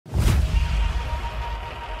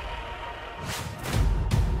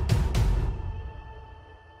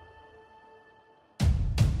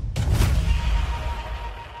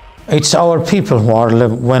It's our people who are the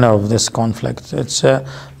winner of this conflict. It's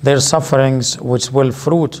their sufferings which will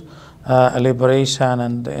fruit liberation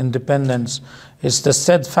and independence. It's the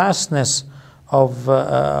steadfastness of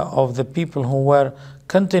the people who were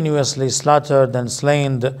continuously slaughtered and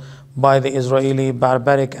slain by the Israeli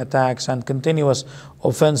barbaric attacks and continuous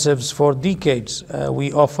offensives for decades.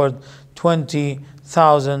 We offered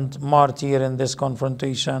 20,000 martyrs in this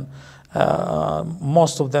confrontation.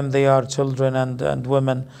 Most of them, they are children and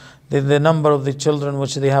women. The number of the children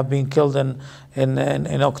which they have been killed in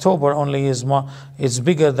October only is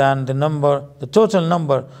bigger than the total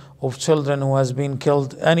number of children who has been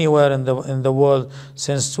killed anywhere in the world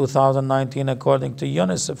since 2019, according to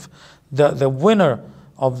UNICEF. The winner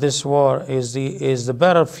of this war is the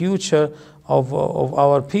better future of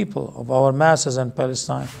our people, of our masses in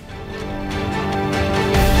Palestine.